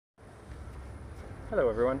Hello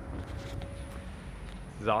everyone,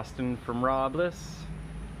 this is Austin from Raw Bliss.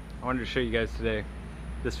 I wanted to show you guys today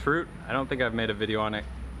this fruit. I don't think I've made a video on it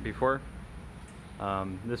before.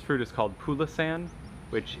 This fruit is called Pulasan,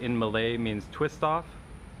 which in Malay means twist off.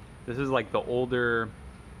 This is like the older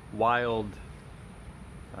wild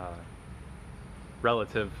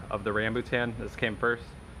relative of the rambutan. This came first,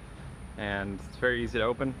 and it's very easy to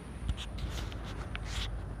open.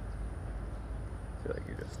 So like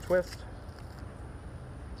you just twist.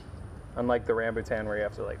 Unlike the rambutan where you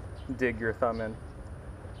have to like dig your thumb in.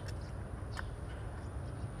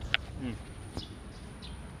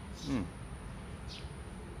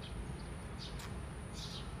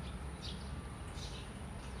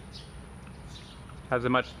 Has a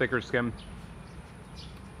much thicker skin.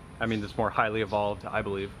 I mean, it's more highly evolved, I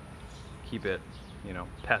believe. Keep it, you know,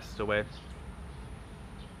 pests away.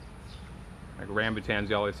 Like rambutans,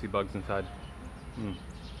 you always see bugs inside.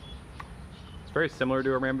 It's very similar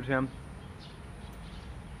to a rambutan.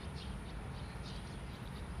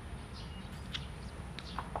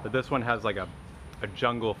 But this one has like a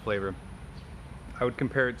jungle flavor. I would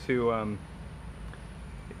compare it to,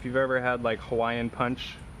 if you've ever had like Hawaiian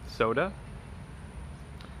Punch soda,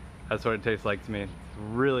 that's what it tastes like to me. It's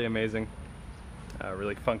really amazing,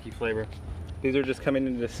 really funky flavor. These are just coming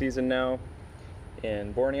into season now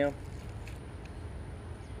in Borneo.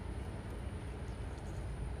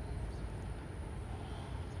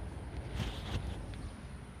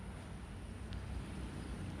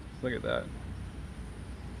 Look at that.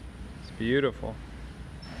 It's beautiful.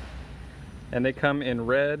 And they come in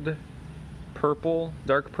red, purple,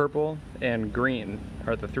 dark purple, and green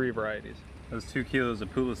are the three varieties. Those 2 kilos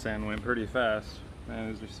of Pulasan went pretty fast.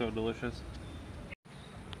 Man, these are so delicious.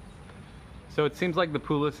 So it seems like the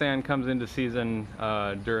Pulasan comes into season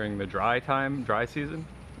during the dry season,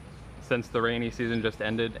 since the rainy season just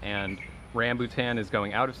ended and rambutan is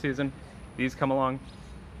going out of season. These come along.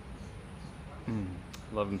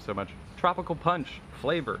 Love them so much. Tropical punch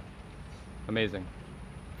flavor. Amazing.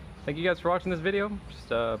 Thank you guys for watching this video.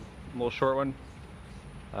 Just a little short one.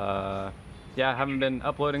 Yeah, I haven't been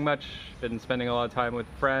uploading much. Been spending a lot of time with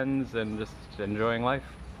friends and just enjoying life.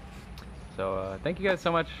 So thank you guys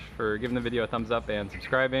so much for giving the video a thumbs up and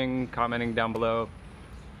subscribing, commenting down below.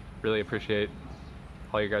 Really appreciate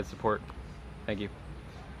all your guys' support. Thank you.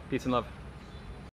 Peace and love.